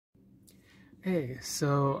Hey,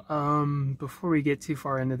 so before we get too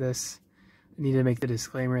far into this, I need to make the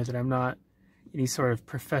disclaimer that I'm not any sort of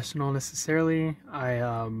professional necessarily.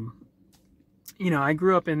 I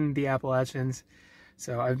grew up in the Appalachians,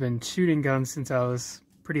 so I've been shooting guns since I was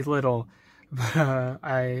pretty little. But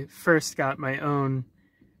I first got my own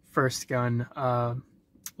first gun a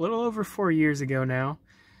little over 4 years ago now.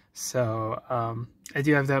 So I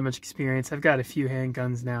do have that much experience. I've got a few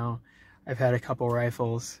handguns now. I've had a couple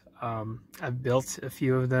rifles. I've built a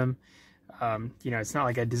few of them. It's not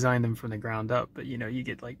like I designed them from the ground up, but you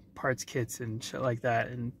get like parts kits and shit like that,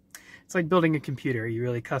 and it's like building a computer. You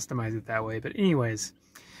really customize it that way. But anyways,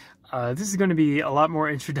 this is going to be a lot more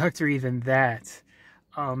introductory than that.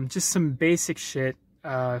 Just some basic shit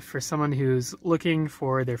for someone who's looking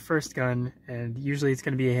for their first gun, and usually it's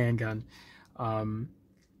going to be a handgun.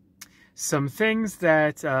 Some things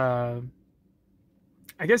that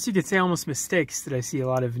I guess you could say almost mistakes that I see a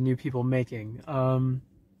lot of new people making.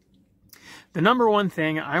 The number one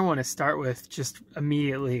thing I want to start with just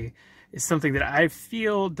immediately is something that I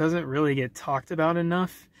feel doesn't really get talked about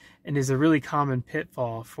enough and is a really common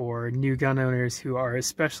pitfall for new gun owners who are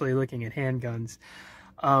especially looking at handguns.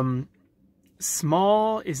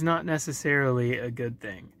 Small is not necessarily a good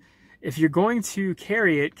thing. If you're going to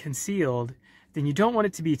carry it concealed, then you don't want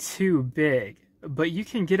it to be too big, but you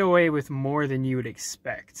can get away with more than you would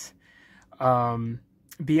expect.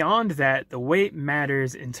 Beyond that, the weight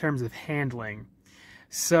matters in terms of handling.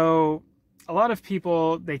 So a lot of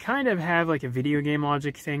people, they kind of have like a video game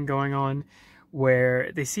logic thing going on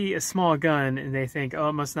where they see a small gun and they think, oh,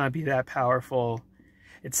 it must not be that powerful,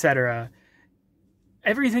 etc.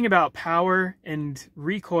 Everything about power and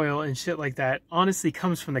recoil and shit like that honestly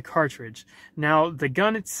comes from the cartridge. Now, the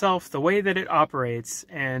gun itself, the way that it operates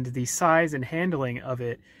and the size and handling of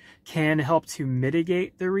it can help to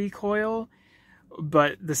mitigate the recoil,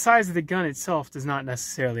 but the size of the gun itself does not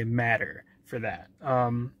necessarily matter for that.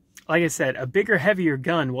 Like I said, a bigger, heavier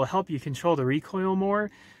gun will help you control the recoil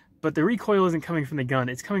more, but the recoil isn't coming from the gun,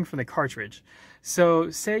 it's coming from the cartridge. So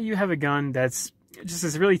say you have a gun that's just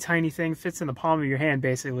this really tiny thing, fits in the palm of your hand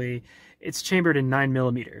basically. It's chambered in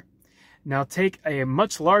 9mm. Now take a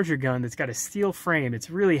much larger gun that's got a steel frame, it's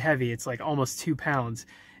really heavy, it's like almost 2 pounds,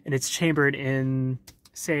 and it's chambered in,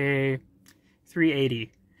 say,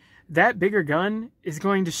 380. That bigger gun is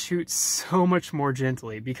going to shoot so much more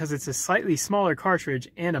gently because it's a slightly smaller cartridge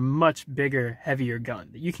and a much bigger, heavier gun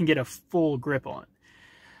that you can get a full grip on.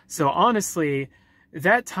 So honestly,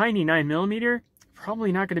 that tiny 9mm,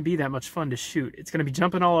 probably not going to be that much fun to shoot. It's going to be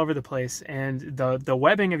jumping all over the place, and the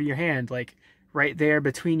webbing of your hand, like right there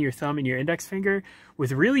between your thumb and your index finger,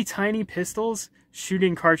 with really tiny pistols,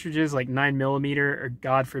 shooting cartridges like 9mm or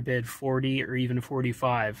God forbid 40 or even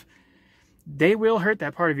 45, they will hurt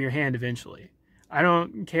that part of your hand eventually. I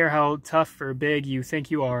don't care how tough or big you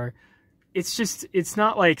think you are. It's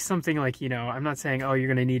not like something like, I'm not saying, oh, you're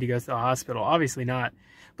going to need to go to the hospital. Obviously not.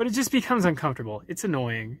 But it just becomes uncomfortable. It's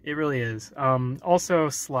annoying. It really is. Also,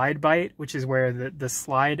 slide bite, which is where the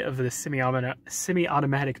slide of the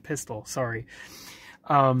semi-automatic pistol, sorry.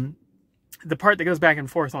 The part that goes back and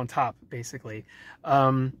forth on top, basically.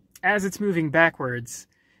 As it's moving backwards,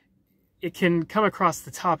 it can come across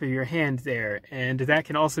the top of your hand there, and that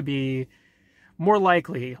can also be more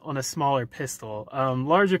likely on a smaller pistol.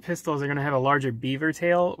 Larger pistols are going to have a larger beaver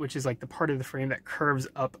tail, which is like the part of the frame that curves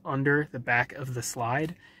up under the back of the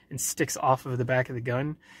slide and sticks off of the back of the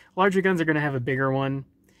gun. Larger guns are going to have a bigger one,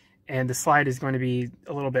 and the slide is going to be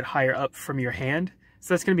a little bit higher up from your hand,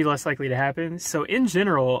 so that's going to be less likely to happen. So in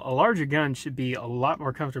general, a larger gun should be a lot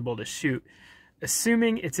more comfortable to shoot,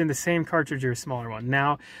 assuming it's in the same cartridge or a smaller one.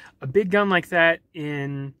 Now, a big gun like that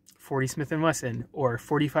in 40 Smith & Wesson or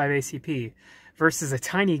 45 ACP versus a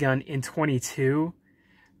tiny gun in 22,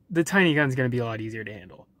 the tiny gun's going to be a lot easier to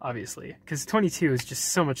handle, obviously, because 22 is just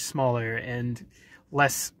so much smaller and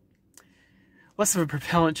less of a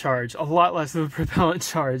propellant charge, a lot less of a propellant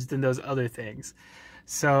charge than those other things.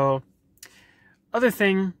 So, other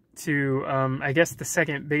thing to, I guess the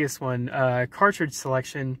second biggest one, cartridge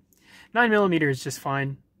selection. 9mm is just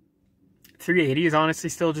fine. 380 is honestly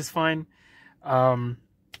still just fine.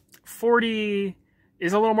 40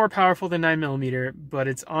 is a little more powerful than 9mm, but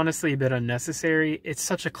it's honestly a bit unnecessary. It's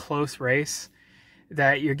such a close race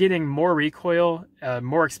that you're getting more recoil,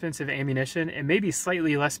 more expensive ammunition, and maybe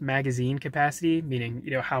slightly less magazine capacity, meaning,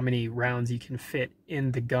 how many rounds you can fit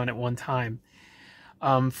in the gun at one time.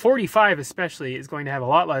 45 especially is going to have a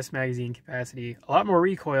lot less magazine capacity, a lot more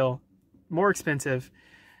recoil, more expensive.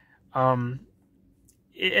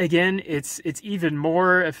 Again, it's even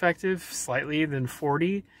more effective slightly than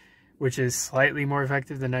 40, which is slightly more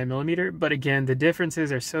effective than 9mm, but again, the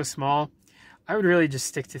differences are so small. I would really just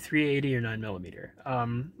stick to 380 or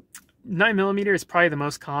 9mm. 9mm is probably the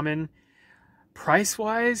most common.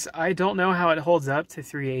 Price-wise, I don't know how it holds up to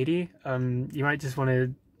 380. You might just want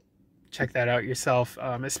to check that out yourself,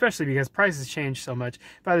 especially because prices change so much.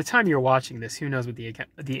 By the time you're watching this, who knows what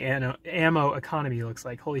the ammo economy looks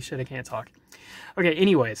like. Holy shit, I can't talk. Okay,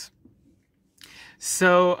 anyways.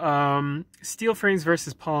 So, steel frames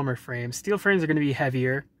versus polymer frames. Steel frames are going to be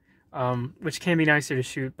heavier, which can be nicer to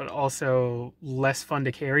shoot, but also less fun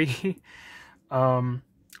to carry.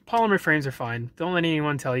 Polymer frames are fine. Don't let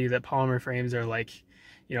anyone tell you that polymer frames are like,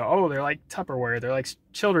 you know, oh, they're like Tupperware. They're like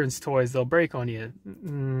children's toys. They'll break on you.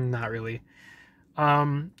 Not really.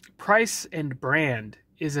 Price and brand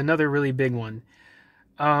is another really big one.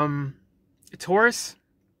 Taurus,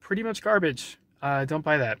 pretty much garbage. Don't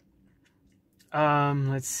buy that.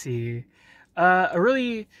 Let's see.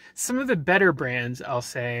 Some of the better brands, I'll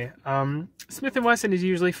say. Smith & Wesson is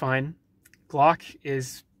usually fine. Glock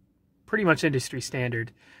is pretty much industry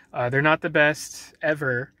standard. They're not the best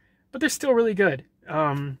ever, but they're still really good.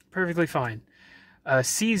 Perfectly fine.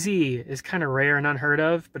 CZ is kind of rare and unheard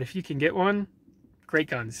of, but if you can get one, great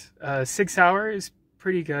guns. Sig Sauer is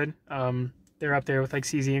pretty good. They're up there with like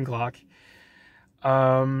CZ and Glock.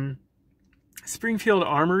 Springfield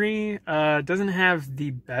Armory doesn't have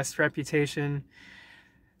the best reputation.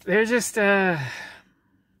 They're just,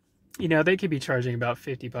 you know, they could be charging about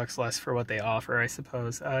 $50 less for what they offer, I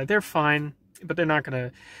suppose. They're fine, but they're not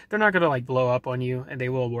gonna like blow up on you, and they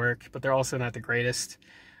will work, but they're also not the greatest.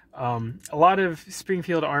 A lot of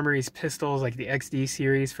Springfield Armory's pistols, like the XD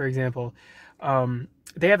series, for example,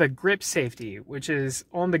 they have a grip safety, which is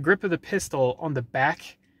on the grip of the pistol on the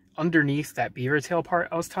back underneath that beaver tail part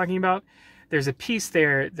I was talking about. There's a piece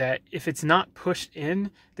there that if it's not pushed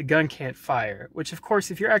in, the gun can't fire, which of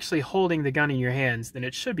course, if you're actually holding the gun in your hands, then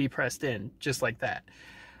it should be pressed in just like that.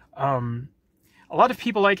 A lot of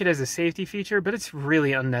people like it as a safety feature, but it's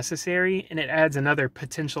really unnecessary, and it adds another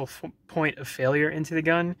potential point of failure into the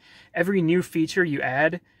gun. Every new feature you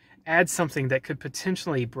add adds something that could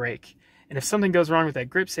potentially break. And if something goes wrong with that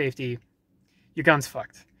grip safety, your gun's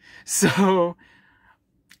fucked. So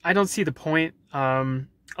I don't see the point.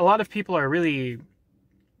 A lot of people are really,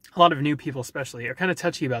 a lot of new people especially, are kind of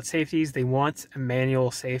touchy about safeties. They want a manual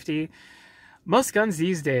safety. Most guns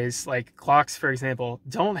these days, like Glocks for example,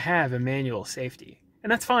 don't have a manual safety, and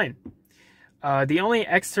that's fine. The only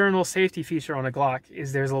external safety feature on a Glock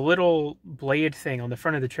is there's a little blade thing on the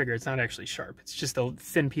front of the trigger. It's not actually sharp. It's just a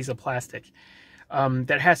thin piece of plastic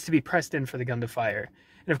that has to be pressed in for the gun to fire.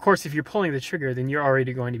 And of course, if you're pulling the trigger, then you're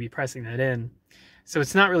already going to be pressing that in. So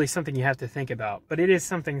it's not really something you have to think about, but it is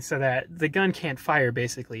something so that the gun can't fire,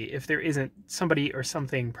 basically, if there isn't somebody or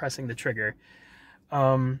something pressing the trigger.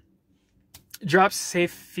 Drop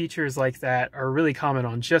safe features like that are really common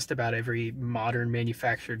on just about every modern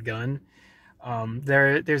manufactured gun.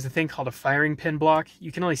 There's a thing called a firing pin block.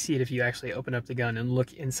 You can only see it if you actually open up the gun and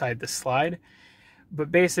look inside the slide.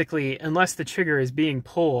 But basically, unless the trigger is being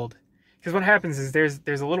pulled, because what happens is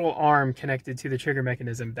there's a little arm connected to the trigger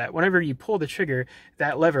mechanism that whenever you pull the trigger,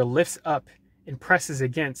 that lever lifts up and presses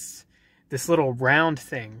against this little round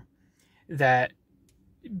thing that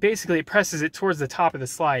basically it presses it towards the top of the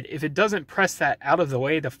slide. If it doesn't press that out of the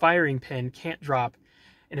way, the firing pin can't drop.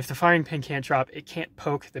 And if the firing pin can't drop, it can't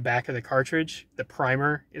poke the back of the cartridge. The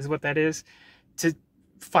primer is what that is, to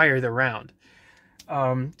fire the round.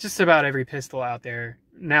 Just about every pistol out there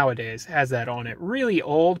nowadays has that on it. Really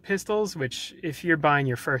old pistols, which if you're buying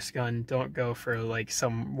your first gun, don't go for like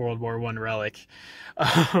some World War I relic.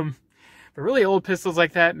 But really old pistols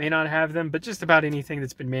like that may not have them, but just about anything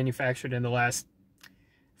that's been manufactured in the last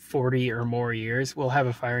 40 or more years will have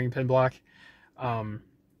a firing pin block.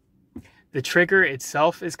 The trigger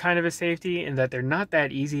itself is kind of a safety in that they're not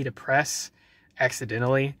that easy to press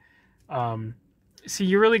accidentally. So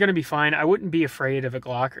you're really going to be fine. I wouldn't be afraid of a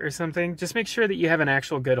Glock or something. Just make sure that you have an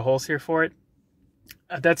actual good holster for it.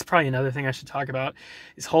 That's probably another thing I should talk about,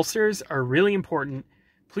 is holsters are really important.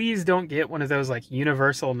 Please don't get one of those like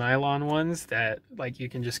universal nylon ones that like you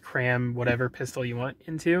can just cram whatever pistol you want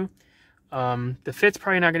into. The fit's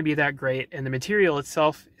probably not going to be that great, and the material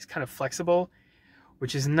itself is kind of flexible,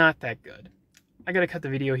 which is not that good. I gotta cut the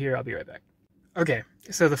video here. I'll be right back. Okay,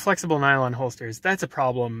 so the flexible nylon holsters, that's a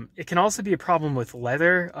problem. It can also be a problem with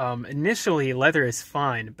leather. Initially, leather is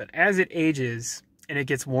fine, but as it ages and it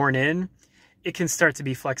gets worn in, it can start to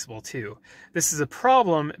be flexible too. This is a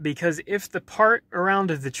problem because if the part around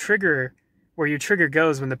the trigger, where your trigger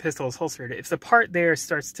goes when the pistol is holstered, if the part there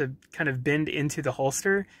starts to kind of bend into the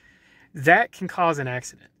holster, that can cause an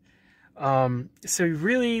accident. So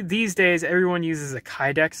really, these days, everyone uses a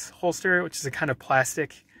Kydex holster, which is a kind of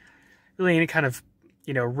plastic Really any kind of,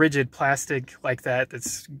 you know, rigid plastic like that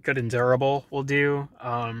that's good and durable will do.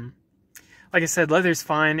 Like I said, leather's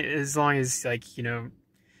fine as long as, like, you know,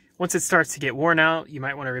 once it starts to get worn out, you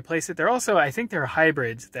might want to replace it. They're also, I think there are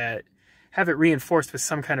hybrids that have it reinforced with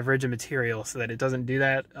some kind of rigid material so that it doesn't do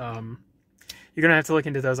that. You're going to have to look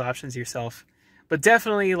into those options yourself. But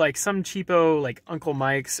definitely, like, some cheapo, like, Uncle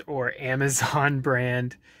Mike's or Amazon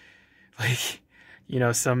brand, like, you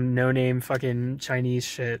know, some no-name fucking Chinese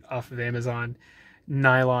shit off of Amazon,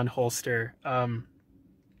 nylon holster,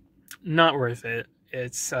 not worth it.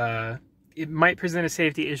 It might present a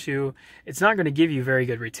safety issue. It's not going to give you very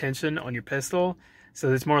good retention on your pistol,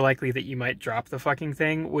 so it's more likely that you might drop the fucking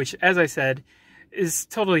thing, which, as I said, is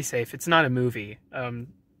totally safe. It's not a movie.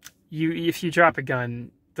 If you drop a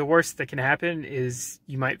gun, the worst that can happen is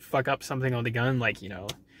you might fuck up something on the gun, like, you know,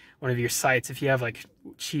 one of your sights. If you have, like,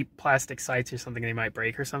 cheap plastic sights or something, they might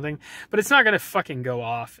break or something. But it's not going to fucking go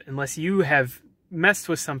off unless you have messed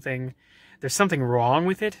with something. There's something wrong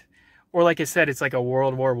with it. Or, like I said, it's like a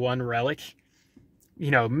World War I relic.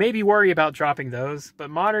 You know, maybe worry about dropping those. But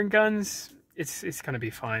modern guns, it's going to be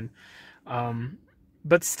fine.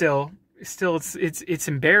 But still it's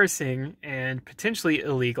embarrassing and potentially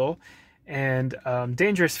illegal and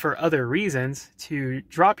dangerous for other reasons to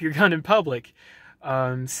drop your gun in public.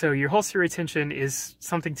 So your holster retention is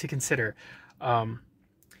something to consider.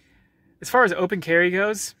 As far as open carry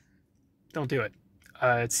goes, don't do it.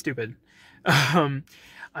 It's stupid.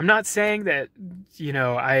 I'm not saying that, you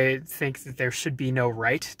know, I think that there should be no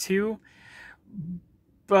right to,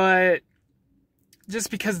 but just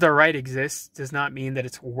because the right exists does not mean that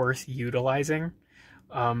it's worth utilizing.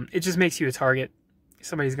 It just makes you a target.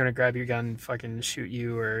 Somebody's going to grab your gun and fucking shoot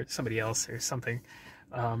you or somebody else or something.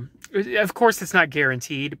 Of course, it's not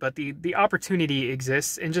guaranteed, but the opportunity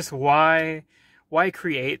exists, and just why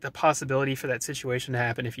create the possibility for that situation to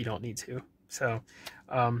happen if you don't need to? So,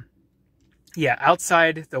 yeah,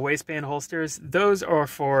 outside the waistband holsters, those are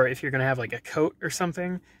for if you're going to have like a coat or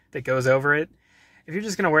something that goes over it. If you're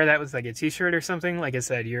just going to wear that with like a t-shirt or something, like I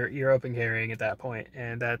said, you're open carrying at that point,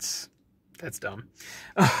 and that's dumb.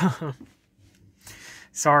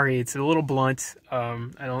 Sorry, it's a little blunt. I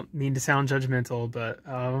don't mean to sound judgmental, but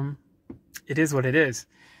it is what it is.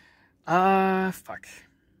 Fuck.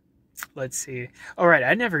 Let's see. All right,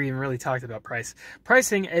 I never even really talked about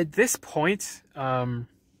pricing at this point.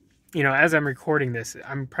 You know, as I'm recording this,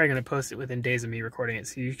 I'm probably going to post it within days of me recording it,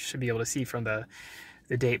 so you should be able to see from the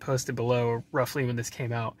date posted below roughly when this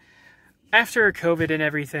came out. After COVID and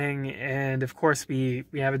everything, and of course we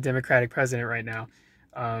have a Democratic president right now,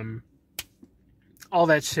 all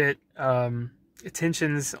that shit,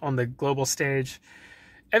 tensions on the global stage,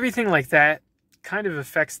 everything like that kind of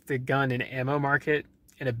affects the gun and ammo market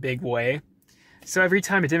in a big way. So every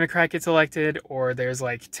time a Democrat gets elected, or there's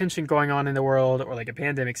like tension going on in the world, or like a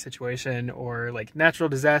pandemic situation, or like natural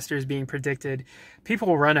disasters being predicted, people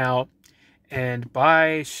will run out and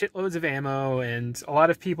buy shitloads of ammo, and a lot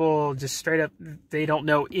of people just straight up, they don't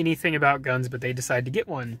know anything about guns, but they decide to get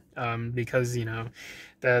one because, you know,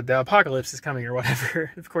 the apocalypse is coming or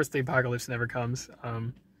whatever. Of course, the apocalypse never comes.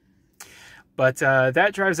 But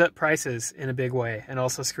that drives up prices in a big way, and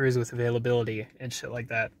also screws with availability and shit like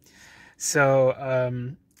that.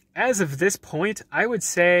 So, as of this point, I would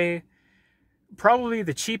say probably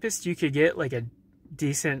the cheapest you could get, like a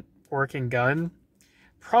decent working gun,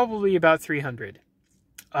 probably about $300.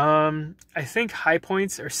 I think high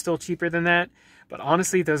points are still cheaper than that, but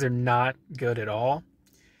honestly, those are not good at all.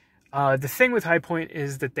 The thing with high point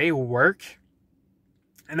is that they work,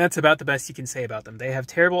 and that's about the best you can say about them. They have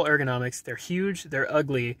terrible ergonomics, they're huge, they're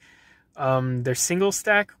ugly. They're single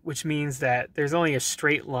stack, which means that there's only a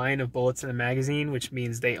straight line of bullets in the magazine, which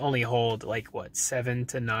means they only hold like, what, 7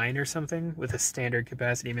 to 9 or something with a standard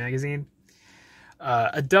capacity magazine.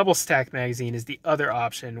 A double stack magazine is the other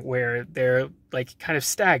option, where they're like kind of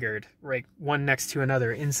staggered, right, one next to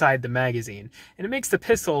another inside the magazine. And it makes the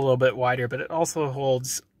pistol a little bit wider, but it also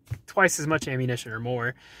holds twice as much ammunition or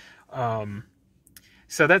more.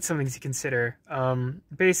 So that's something to consider.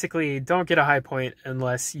 Basically, don't get a high point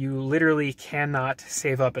unless you literally cannot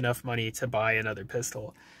save up enough money to buy another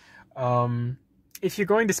pistol. If you're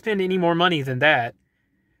going to spend any more money than that,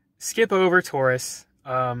 skip over Taurus.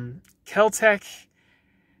 Kel-Tec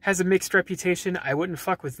has a mixed reputation. I wouldn't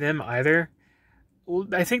fuck with them either.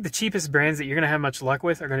 I think the cheapest brands that you're going to have much luck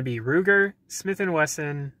with are going to be Ruger, Smith &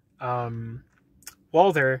 Wesson,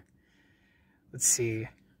 Walther. Let's see.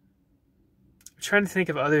 I'm trying to think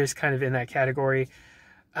of others kind of in that category.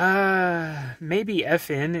 Maybe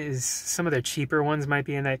FN is, some of their cheaper ones might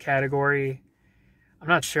be in that category. I'm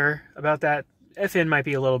not sure about that. FN might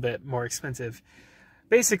be a little bit more expensive.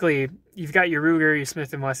 basically, you've got your Ruger, your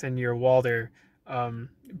Smith & Wesson, your Walther,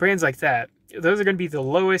 brands like that. Those are going to be the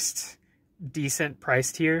lowest decent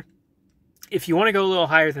price tier. If you want to go a little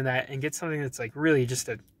higher than that and get something that's like really just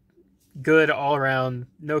a good all-around,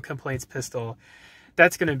 no complaints pistol,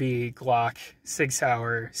 that's going to be Glock, Sig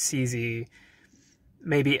Sauer, CZ,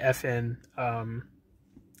 maybe FN.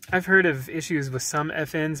 I've heard of issues with some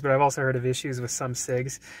FNs, but I've also heard of issues with some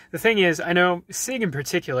SIGs. The thing is, I know SIG in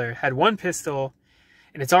particular had one pistol,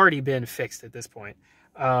 and it's already been fixed at this point.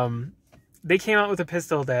 They came out with a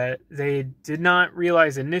pistol that they did not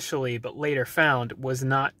realize initially, but later found was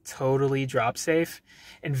not totally drop safe.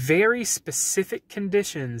 In very specific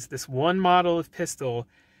conditions, this one model of pistol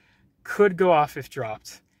could go off if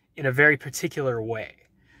dropped in a very particular way.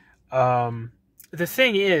 The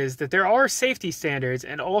thing is that there are safety standards,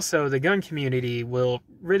 and also the gun community will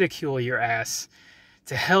ridicule your ass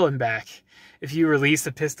to hell and back if you release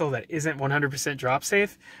a pistol that isn't 100% drop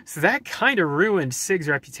safe. So that kind of ruined SIG's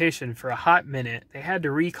reputation for a hot minute. They had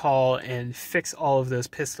to recall and fix all of those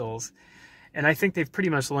pistols. And I think they've pretty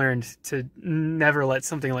much learned to never let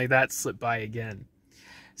something like that slip by again.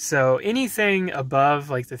 So anything above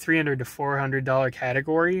like the $300 to $400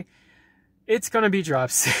 category, it's going to be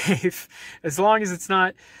drop safe. As long as it's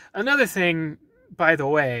not... Another thing, by the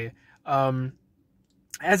way,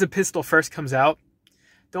 as a pistol first comes out,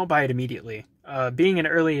 don't buy it immediately. Being an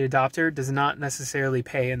early adopter does not necessarily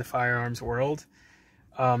pay in the firearms world.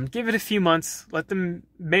 Give it a few months. Let them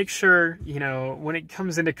make sure, you know, when it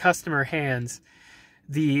comes into customer hands,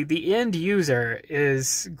 the end user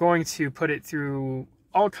is going to put it through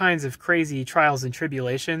all kinds of crazy trials and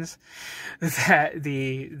tribulations that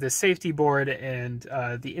the safety board and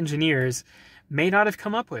the engineers may not have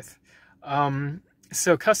come up with.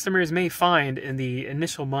 So customers may find in the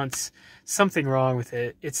initial months something wrong with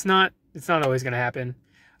it. It's not always going to happen,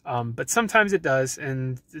 but sometimes it does,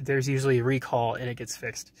 and there's usually a recall and it gets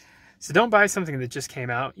fixed. So don't buy something that just came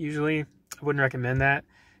out. Usually, I wouldn't recommend that.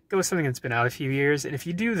 Go with something that's been out a few years, and if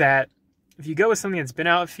you do that, if you go with something that's been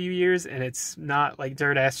out a few years and it's not like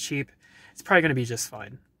dirt ass cheap, it's probably going to be just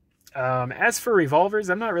fine. As for revolvers,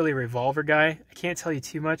 I'm not really a revolver guy. I can't tell you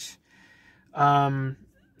too much.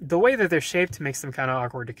 The way that they're shaped makes them kind of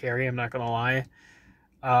awkward to carry, I'm not going to lie.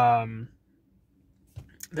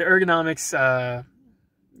 The ergonomics,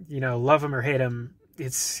 you know, love them or hate them,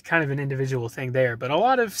 it's kind of an individual thing there. But a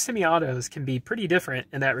lot of semi-autos can be pretty different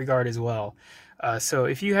in that regard as well. So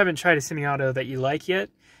if you haven't tried a semi-auto that you like yet,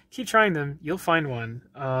 keep trying them. You'll find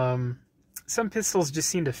one. Some pistols just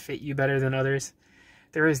seem to fit you better than others.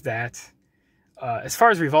 There is that. As far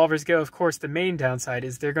as revolvers go, of course, the main downside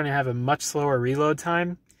is they're going to have a much slower reload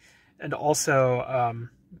time. And also,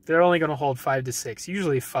 they're only going to hold 5 to 6,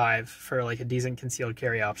 usually 5 for like a decent concealed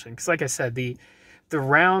carry option. Because like I said, the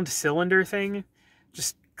round cylinder thing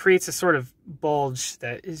just creates a sort of bulge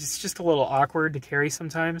that is just a little awkward to carry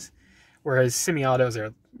sometimes. Whereas semi-autos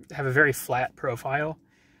have a very flat profile.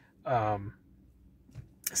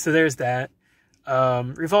 So there's that.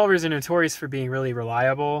 Revolvers are notorious for being really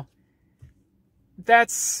reliable.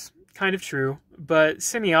 That's kind of true, but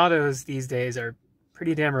semi-autos these days are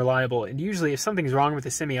pretty damn reliable, and usually if something's wrong with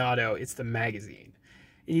a semi-auto, it's the magazine.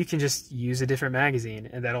 And you can just use a different magazine,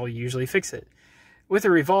 and that'll usually fix it. With a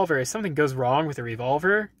revolver, if something goes wrong with a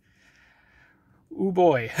revolver, ooh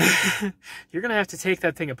boy, you're gonna have to take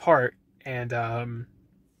that thing apart, and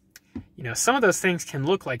you know, some of those things can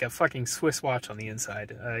look like a fucking Swiss watch on the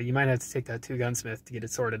inside. You might have to take that to a gunsmith to get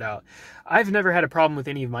it sorted out. I've never had a problem with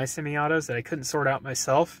any of my semi-autos that I couldn't sort out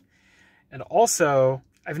myself. And also,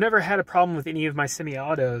 I've never had a problem with any of my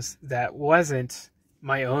semi-autos that wasn't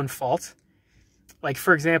my own fault. Like,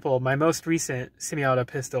 for example, my most recent semi-auto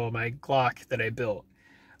pistol, my Glock that I built.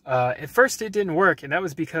 At first it didn't work, and that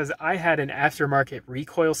was because I had an aftermarket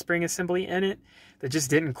recoil spring assembly in it that just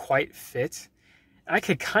didn't quite fit. I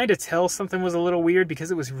could kind of tell something was a little weird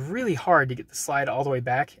because it was really hard to get the slide all the way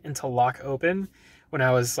back and to lock open when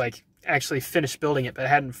I was like actually finished building it, but I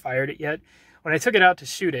hadn't fired it yet. When I took it out to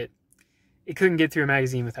shoot it, it couldn't get through a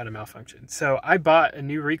magazine without a malfunction. So I bought a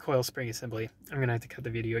new recoil spring assembly. I'm going to have to cut the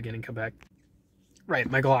video again and come back. Right,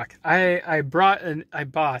 my Glock. I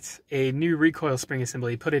bought a new recoil spring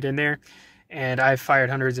assembly, put it in there, and I've fired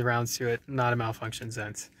hundreds of rounds through it. Not a malfunction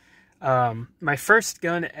since. My first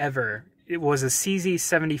gun ever, it was a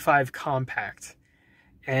CZ75 Compact.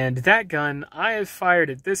 And that gun, I have fired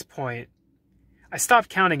at this point, I stopped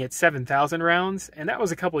counting at 7,000 rounds, and that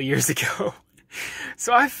was a couple years ago.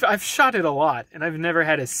 So I've shot it a lot, and I've never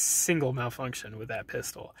had a single malfunction with that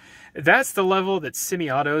pistol. That's the level that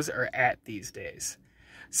semi-autos are at these days.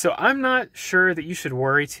 So I'm not sure that you should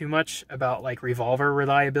worry too much about like revolver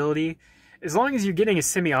reliability. as long as you're getting a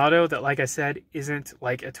semi-auto that, like I said, isn't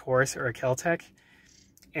like a Taurus or a Keltec,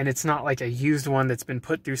 and it's not like a used one that's been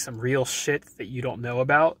put through some real shit that you don't know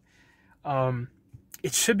about,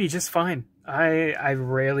 it should be just fine. I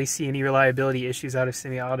rarely see any reliability issues out of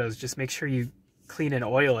semi-autos. Just make sure you clean and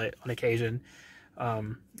oil it on occasion.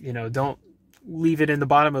 You know, don't leave it in the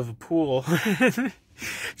bottom of a pool.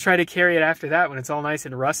 Try to carry it after that when it's all nice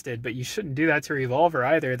and rusted, but you shouldn't do that to a Revolver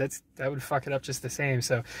either. That would fuck it up just the same.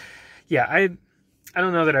 So yeah, I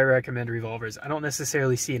don't know that I recommend Revolvers. I don't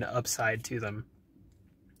necessarily see an upside to them.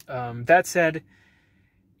 That said,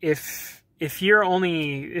 if the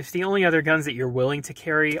only other guns that you're willing to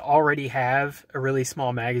carry already have a really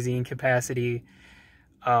small magazine capacity,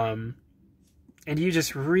 and you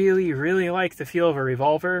just really, really like the feel of a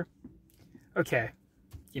Revolver, okay,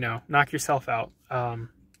 you know, knock yourself out.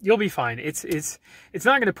 You'll be fine. It's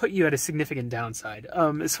not going to put you at a significant downside.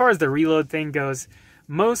 As far as the reload thing goes,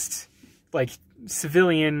 most like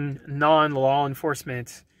civilian, non-law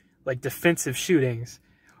enforcement, like defensive shootings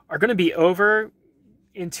are going to be over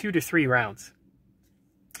in 2 to 3 rounds.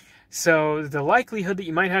 So the likelihood that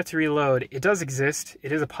you might have to reload, it does exist.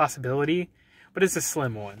 It is a possibility, but it's a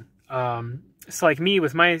slim one. It's like me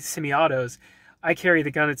with my semi-autos. I carry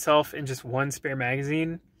the gun itself in just 1 spare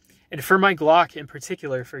magazine. And for my Glock in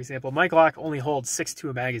particular, for example, my Glock only holds 6 to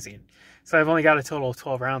a magazine. So I've only got a total of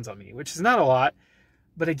 12 rounds on me, which is not a lot.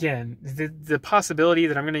 But again, the possibility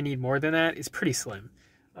that I'm going to need more than that is pretty slim.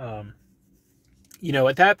 You know,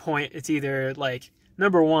 at that point, it's either like,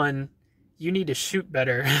 number one, you need to shoot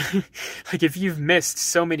better. Like if you've missed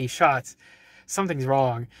so many shots, something's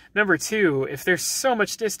wrong. Number two, if there's so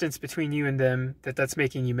much distance between you and them that's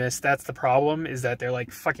making you miss, that's the problem, is that they're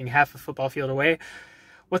like fucking half a football field away.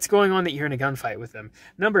 What's going on that you're in a gunfight with them?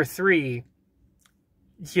 Number three,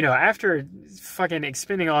 you know, after fucking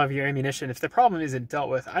expending all of your ammunition, if the problem isn't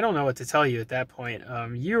dealt with, I don't know what to tell you at that point.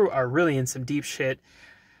 You are really in some deep shit.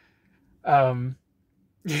 I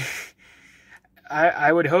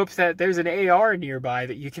would hope that there's an AR nearby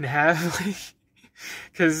that you can have, like,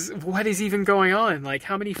 because what is even going on? Like,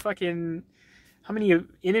 how many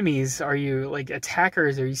enemies are you, like,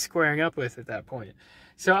 attackers are you squaring up with at that point?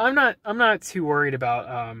 So I'm not too worried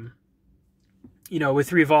about, you know,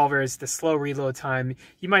 with Revolvers, the slow reload time.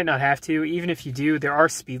 You might not have to. Even if you do, there are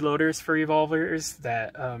speed loaders for Revolvers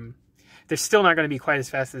that, they're still not going to be quite as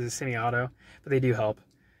fast as a semi-auto, but they do help.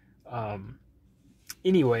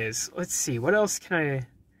 Anyways, let's see. What else can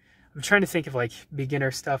I'm trying to think of, like,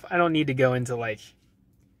 beginner stuff. I don't need to go into, like,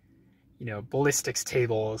 you know, ballistics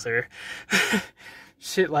tables or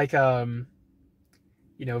shit like, you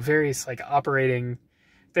know, various, like, operating.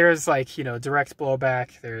 There's, like, you know, direct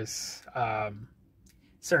blowback. There's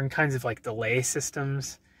certain kinds of, like, delay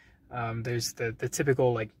systems. There's the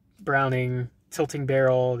typical, like, Browning tilting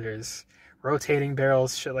barrel. There's rotating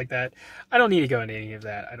barrels, shit like that. I don't need to go into any of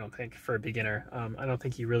that, I don't think, for a beginner. I don't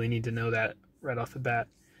think you really need to know that right off the bat.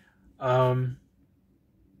 Honestly,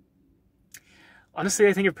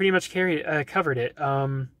 I think I've pretty much covered it.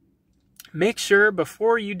 Make sure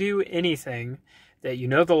before you do anything that you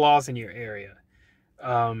know the laws in your area.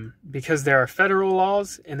 Because there are federal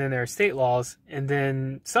laws, and then there are state laws, and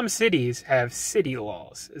then some cities have city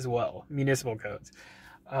laws as well, municipal codes.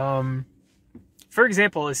 For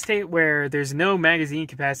example, a state where there's no magazine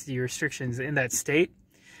capacity restrictions in that state,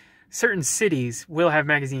 certain cities will have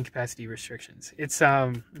magazine capacity restrictions. It's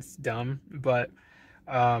dumb, but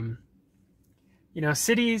you know,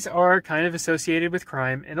 cities are kind of associated with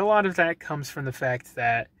crime, and a lot of that comes from the fact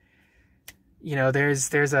that, you know,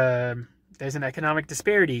 there's an economic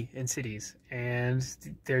disparity in cities, and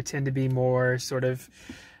there tend to be more sort of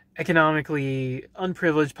economically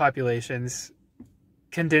unprivileged populations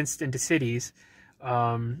condensed into cities.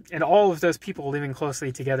 And all of those people living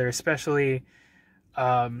closely together, especially,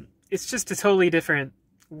 it's just a totally different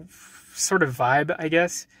sort of vibe, I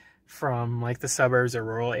guess, from like the suburbs or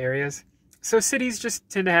rural areas. So cities just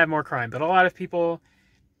tend to have more crime, but a lot of people,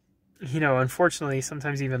 you know, unfortunately,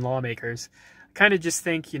 sometimes even lawmakers, kind of just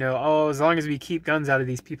think, you know, oh, as long as we keep guns out of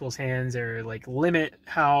these people's hands, or like limit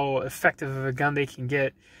how effective of a gun they can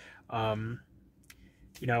get,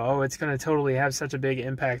 you know, oh, it's going to totally have such a big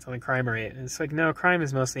impact on the crime rate. And it's like, no, crime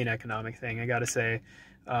is mostly an economic thing, I gotta say.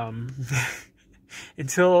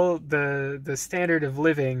 Until the standard of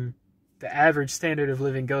living, the average standard of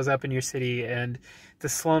living goes up in your city, and the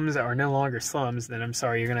slums are no longer slums, then I'm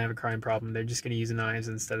sorry, you're going to have a crime problem. They're just going to use knives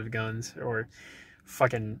instead of guns, or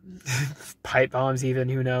fucking pipe bombs even,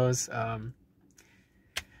 who knows.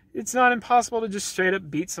 It's not impossible to just straight up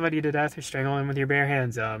beat somebody to death or strangle them with your bare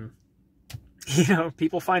hands. You know,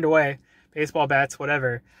 people find a way. Baseball bats,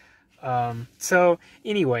 whatever. So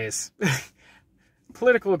anyways,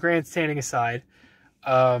 political grandstanding aside,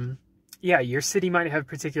 yeah, your city might have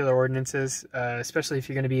particular ordinances, especially if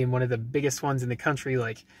you're going to be in one of the biggest ones in the country,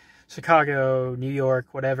 like Chicago, New York,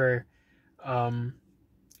 whatever.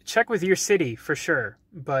 Check with your city for sure.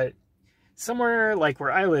 But somewhere like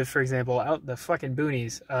where I live, for example, out in the fucking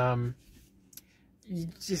boonies,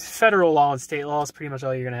 just federal law and state law is pretty much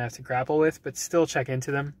all you're going to have to grapple with, but still check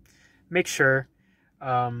into them. Make sure,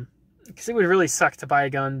 because it would really suck to buy a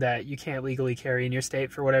gun that you can't legally carry in your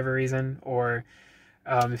state for whatever reason, or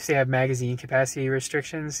if they have magazine capacity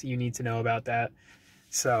restrictions, you need to know about that.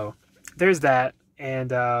 So there's that.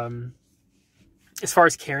 And as far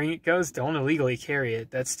as carrying it goes, don't illegally carry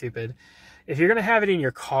it. That's stupid. If you're going to have it in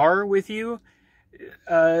your car with you,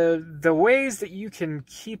 the ways that you can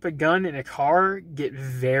keep a gun in a car get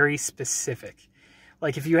very specific.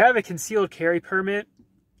 Like if you have a concealed carry permit,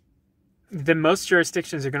 then most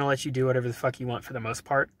jurisdictions are going to let you do whatever the fuck you want for the most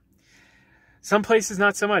part. Some places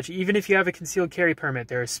not so much. Even if you have a concealed carry permit,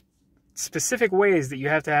 there are specific ways that you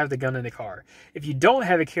have to have the gun in the car. If you don't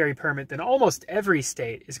have a carry permit, then almost every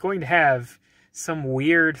state is going to have some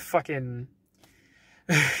weird fucking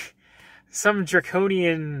some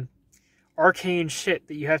draconian arcane shit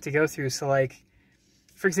that you have to go through. So like,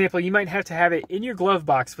 for example, you might have to have it in your glove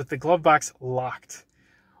box with the glove box locked.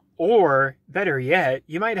 Or, better yet,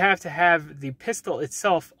 you might have to have the pistol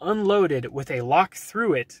itself unloaded with a lock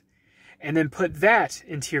through it, and then put that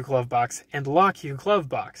into your glove box and lock your glove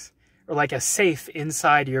box. Or like a safe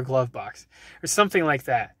inside your glove box. Or something like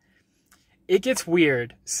that. It gets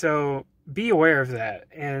weird, so be aware of that.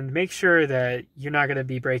 And make sure that you're not going to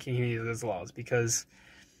be breaking any of those laws, because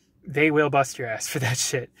they will bust your ass for that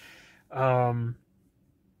shit.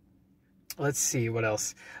 Let's see, what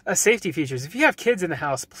else? Safety features. If you have kids in the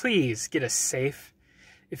house, please get a safe.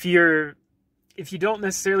 If you don't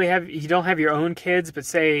necessarily have, you don't have your own kids, but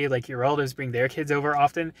say like your relatives bring their kids over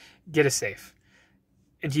often, get a safe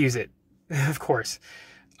and use it, of course.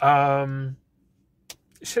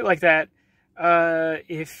 Shit like that.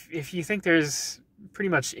 If you think there's pretty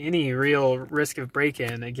much any real risk of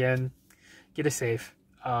break-in, again, get a safe.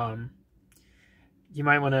 You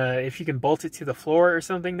might want to, if you can bolt it to the floor or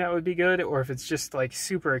something, that would be good. Or if it's just like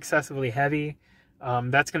super excessively heavy,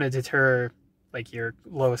 that's going to deter like your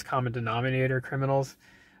lowest common denominator criminals.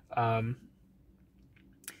 You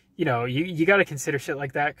know, you got to consider shit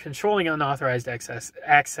like that. Controlling unauthorized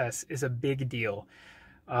access is a big deal.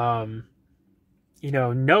 You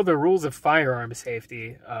know the rules of firearm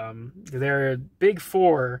safety. They're big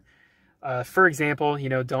four. For example, you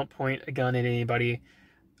know, don't point a gun at anybody.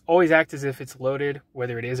 Always act as if it's loaded,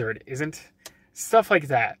 whether it is or it isn't. Stuff like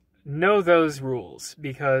that. Know those rules,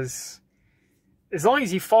 because as long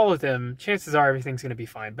as you follow them, chances are everything's going to be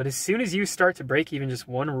fine. But as soon as you start to break even just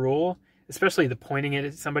one rule, especially the pointing it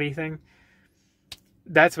at somebody thing,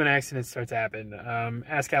 that's when accidents start to happen.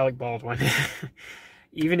 Ask Alec Baldwin.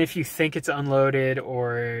 Even if you think it's unloaded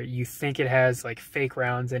or you think it has like fake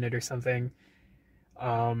rounds in it or something,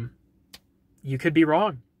 you could be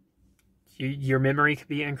wrong. Your memory could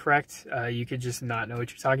be incorrect. You could just not know what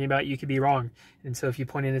you're talking about. You could be wrong. And so if you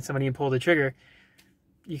point it at somebody and pull the trigger,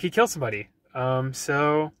 you could kill somebody.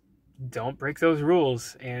 So don't break those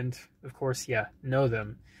rules. And of course, yeah, know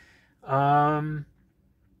them. I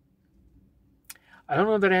don't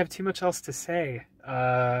know that I have too much else to say.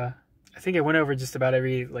 I think I went over just about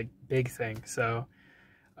every like big thing. So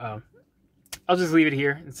I'll just leave it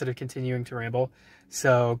here instead of continuing to ramble.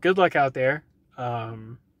 So good luck out there.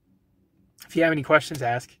 If you have any questions,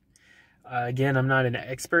 ask. Again, I'm not an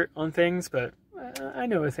expert on things, but I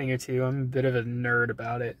know a thing or two. I'm a bit of a nerd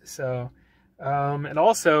about it. So, and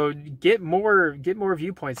also get more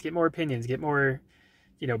viewpoints, get more opinions, get more,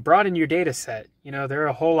 you know, broaden your data set. You know, there are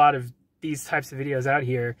a whole lot of these types of videos out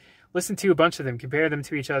here. Listen to a bunch of them, compare them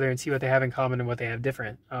to each other, and see what they have in common and what they have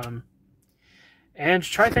different. And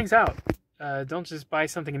try things out. Don't just buy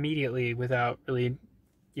something immediately without really,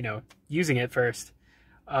 you know, using it first.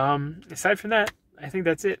 Aside from that, I think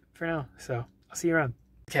that's it for now. So I'll see you around.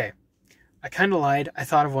 Okay. I kind of lied. I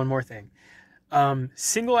thought of one more thing.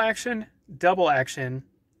 Single action, double action,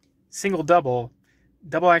 single double,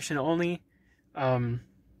 double action only.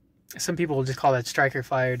 Some people will just call that striker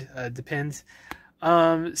fired. Depends.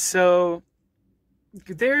 So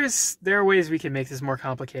there are ways we can make this more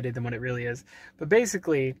complicated than what it really is. But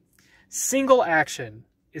basically, single action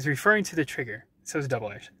is referring to the trigger. So is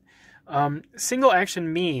double action. Single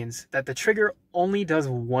action means that the trigger only does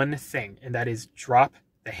one thing, and that is drop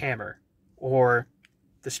the hammer or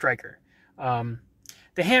the striker.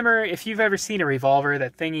 The hammer, if you've ever seen a revolver,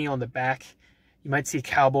 that thingy on the back, You might see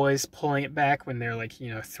cowboys pulling it back when they're like,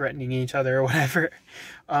 you know, threatening each other or whatever.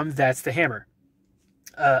 That's the hammer.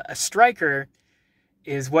 A striker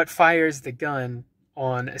is what fires the gun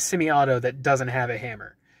on a semi-auto that doesn't have a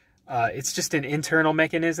hammer. It's just an internal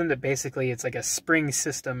mechanism that basically it's like a spring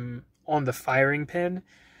system on the firing pin,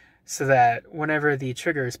 so that whenever the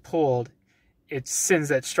trigger is pulled, it sends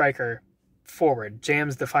that striker forward,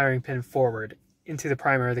 jams the firing pin forward into the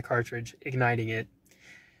primer of the cartridge, igniting it,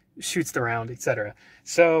 shoots the round, etc.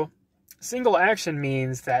 So single action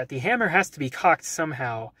means that the hammer has to be cocked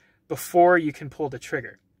somehow before you can pull the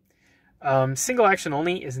trigger. Single action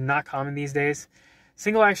only is not common these days.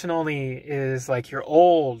 Single action only is like your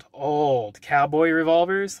old cowboy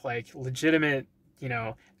revolvers, like legitimate, you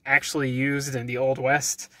know, actually used in the Old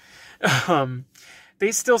West.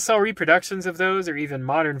 They still sell reproductions of those, or even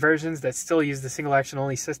modern versions that still use the single action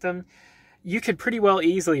only system. You could pretty well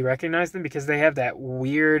easily recognize them because they have that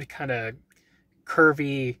weird kind of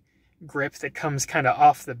curvy grip that comes kind of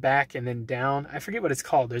off the back and then down. I forget what it's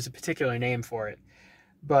called. There's a particular name for it.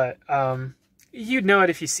 But you'd know it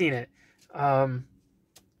if you've seen it.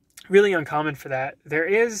 Really uncommon for that. There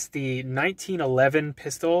is the 1911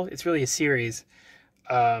 pistol. It's really a series.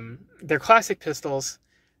 They're classic pistols.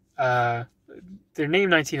 They're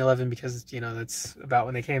named 1911 because, you know, that's about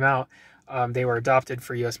when they came out. They were adopted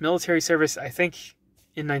for U.S. military service, I think,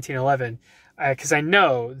 in 1911. Because I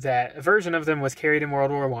know that a version of them was carried in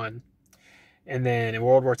World War I. And then in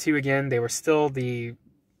World War II again, they were still the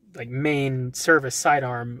main service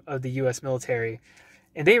sidearm of the U.S. military.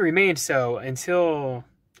 And they remained so until,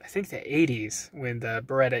 I think, the 80s when the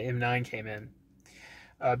Beretta M9 came in.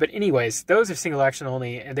 But anyways, those are single action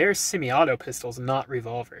only, and they're semi-auto pistols, not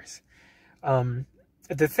revolvers.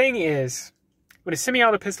 The thing is, when a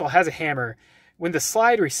semi-auto pistol has a hammer, when the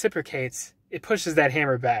slide reciprocates, it pushes that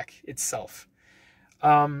hammer back itself.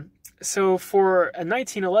 So for a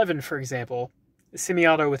 1911, for example, a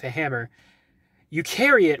semi-auto with a hammer, you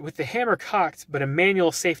carry it with the hammer cocked, but a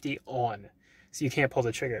manual safety on, so you can't pull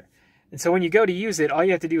the trigger. And so when you go to use it, all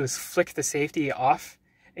you have to do is flick the safety off,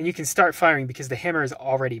 and you can start firing because the hammer is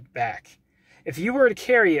already back. If you were to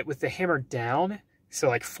carry it with the hammer down, so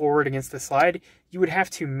like forward against the slide, you would have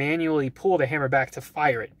to manually pull the hammer back to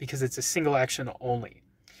fire it because it's a single action only.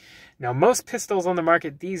 Now, most pistols on the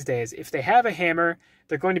market these days, if they have a hammer,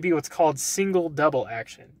 they're going to be what's called single double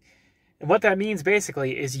action. And what that means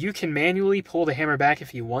basically is you can manually pull the hammer back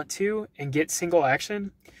if you want to and get single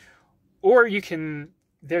action, or you can,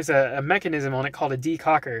 there's a mechanism on it called a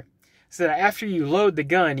decocker, so that after you load the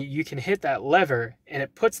gun, you can hit that lever and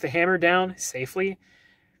it puts the hammer down safely.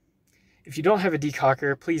 If you don't have a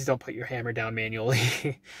decocker, please don't put your hammer down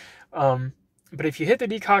manually. But if you hit the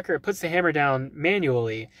decocker, it puts the hammer down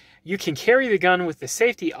manually. You can carry the gun with the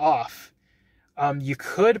safety off. You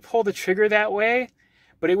could pull the trigger that way,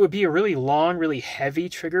 but it would be a really long, really heavy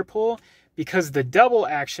trigger pull because the double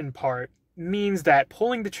action part means that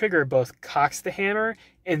pulling the trigger both cocks the hammer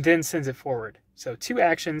and then sends it forward. So 2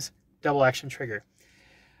 actions, double action trigger.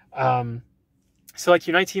 So like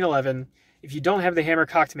your 1911, if you don't have the hammer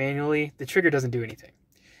cocked manually, the trigger doesn't do anything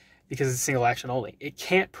because it's single action only. It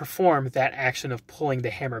can't perform that action of pulling the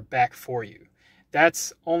hammer back for you.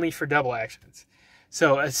 That's only for double actions.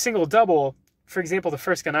 So a single double, for example, the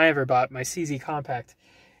first gun I ever bought, my CZ Compact,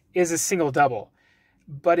 is a single double,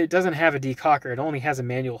 but it doesn't have a decocker. It only has a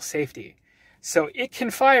manual safety. So it can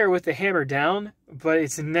fire with the hammer down, but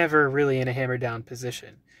it's never really in a hammer down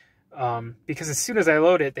position. Because as soon as I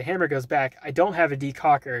load it, the hammer goes back. I don't have a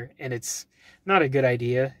decocker, and it's not a good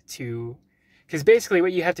idea to... Because basically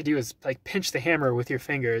what you have to do is like pinch the hammer with your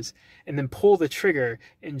fingers and then pull the trigger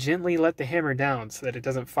and gently let the hammer down so that it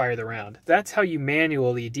doesn't fire the round. That's how you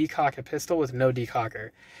manually decock a pistol with no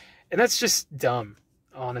decocker. And that's just dumb,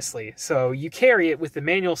 honestly. So you carry it with the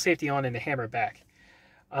manual safety on and the hammer back.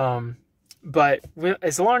 But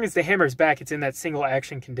as long as the hammer's back, it's in that single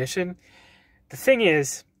action condition. The thing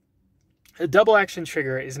is, a double action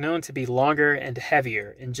trigger is known to be longer and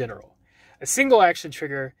heavier in general. A single action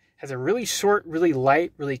trigger has a really short, really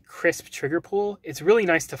light, really crisp trigger pull. It's really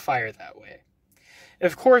nice to fire that way. And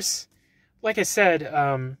of course, like I said,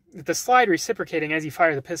 the slide reciprocating as you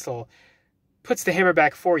fire the pistol puts the hammer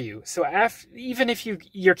back for you. So even if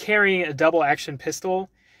you're carrying a double action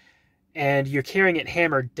pistol and you're carrying it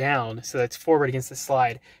hammered down so that's forward against the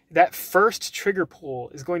slide, that first trigger pull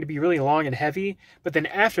is going to be really long and heavy, but then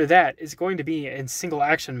after that is going to be in single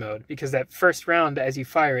action mode because that first round as you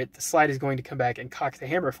fire it, the slide is going to come back and cock the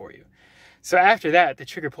hammer for you. So after that, the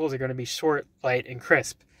trigger pulls are going to be short, light, and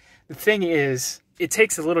crisp. The thing is, it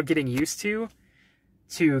takes a little getting used to.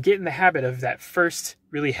 to get in the habit of that first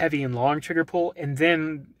really heavy and long trigger pull, and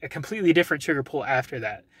then a completely different trigger pull after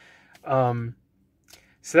that.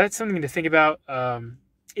 So that's something to think about.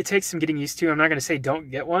 It takes some getting used to. I'm not going to say don't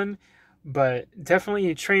get one, but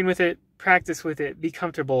definitely train with it, practice with it, be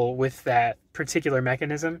comfortable with that particular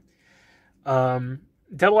mechanism.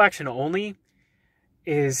 Double action only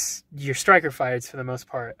is your striker fires for the most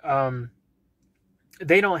part.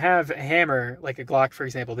 They don't have a hammer, like a Glock, for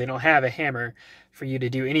example. They don't have a hammer for you to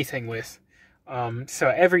do anything with. So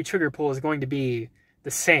every trigger pull is going to be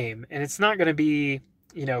the same, and it's not going to be,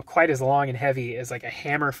 you know, quite as long and heavy as like a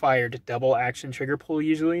hammer-fired double action trigger pull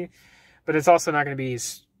usually, but it's also not going to be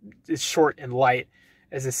as short and light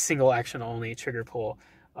as a single action only trigger pull.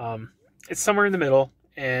 It's somewhere in the middle,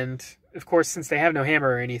 and of course, since they have no hammer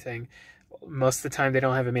or anything, most of the time they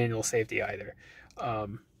don't have a manual safety either.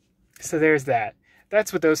 So there's that.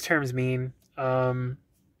 That's what those terms mean.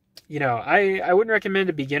 You know, I wouldn't recommend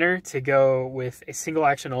a beginner to go with a single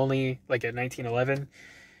action only, like a 1911.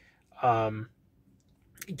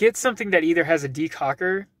 Get something that either has a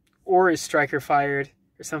decocker or is striker fired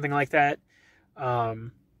or something like that.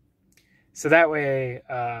 So that way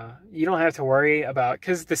you don't have to worry about,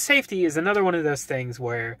 because the safety is another one of those things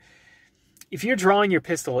where if you're drawing your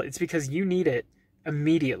pistol, it's because you need it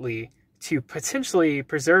immediately to potentially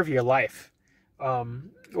preserve your life.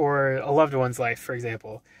 Or a loved one's life, for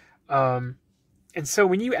example. And so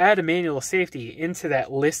when you add a manual safety into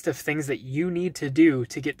that list of things that you need to do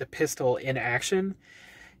to get the pistol in action,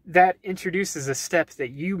 that introduces a step that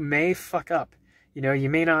you may fuck up. You know, you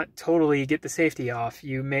may not totally get the safety off.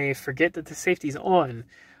 You may forget that the safety's on.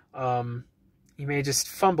 You may just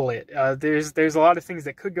fumble it. There's a lot of things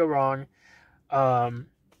that could go wrong.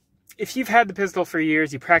 If you've had the pistol for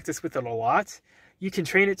years, you practice with it a lot, you can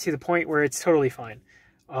train it to the point where it's totally fine.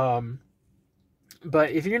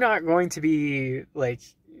 But if you're not going to be, like,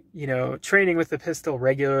 you know, training with the pistol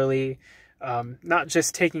regularly, not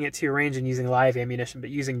just taking it to your range and using live ammunition,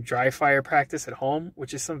 but using dry fire practice at home,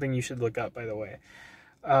 which is something you should look up, by the way.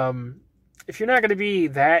 If you're not going to be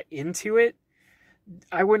that into it,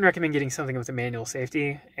 I wouldn't recommend getting something with a manual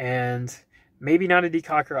safety, and maybe not a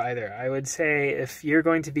decocker either. I would say if you're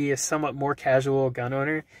going to be a somewhat more casual gun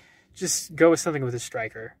owner, just go with something with a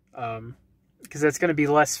striker, because that's going to be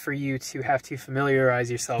less for you to have to familiarize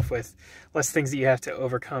yourself with, less things that you have to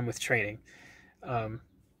overcome with training.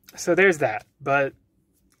 So there's that. But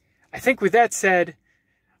I think with that said,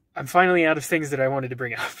 I'm finally out of things that I wanted to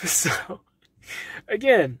bring up. So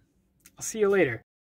again, I'll see you later.